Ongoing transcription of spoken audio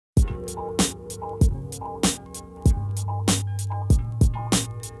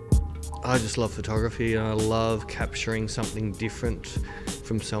I just love photography, and I love capturing something different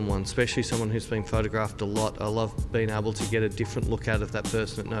from someone, especially someone who's been photographed a lot. I love being able to get a different look out of that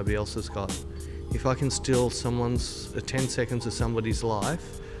person that nobody else has got. If I can steal 10 seconds of somebody's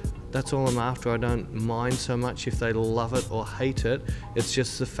life, that's all I'm after. I don't mind so much if they love it or hate it. It's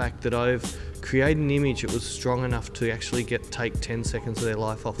just the fact that I've created an image that was strong enough to actually take 10 seconds of their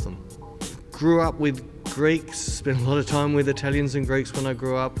life off them. Grew up with Greeks, spent a lot of time with Italians and Greeks when I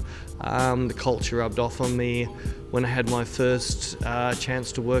grew up. The culture rubbed off on me. When I had my first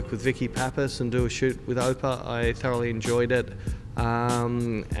chance to work with Vicky Pappas and do a shoot with OPA, I thoroughly enjoyed it.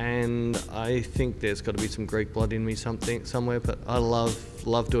 And I think there's got to be some Greek blood in me somewhere, but I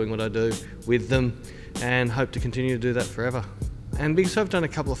love doing what I do with them and hope to continue to do that forever. And because I've done a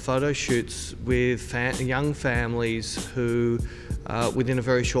couple of photo shoots with young families who, within a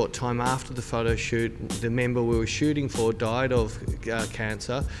very short time after the photo shoot, the member we were shooting for died of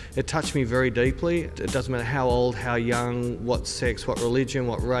cancer, it touched me very deeply. It doesn't matter how old, how young, what sex, what religion,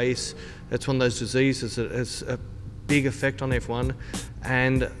 what race. It's one of those diseases that has a big effect on everyone.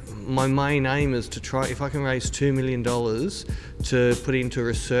 And my main aim is to try, if I can raise $2 million to put into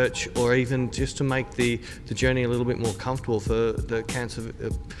research, or even just to make the journey a little bit more comfortable for the cancer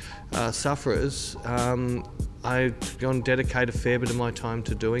sufferers, I'm going to dedicate a fair bit of my time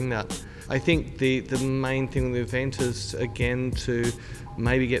to doing that. I think the main thing with the event is, again, to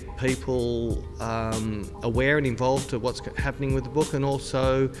maybe get people aware and involved to what's happening with the book, and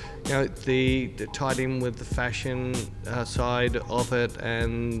also, you know, the tied in with the fashion side of it,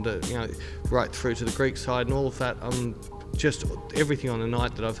 and you know, right through to the Greek side and all of that. Just everything on the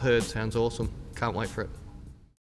night that I've heard sounds awesome. Can't wait for it.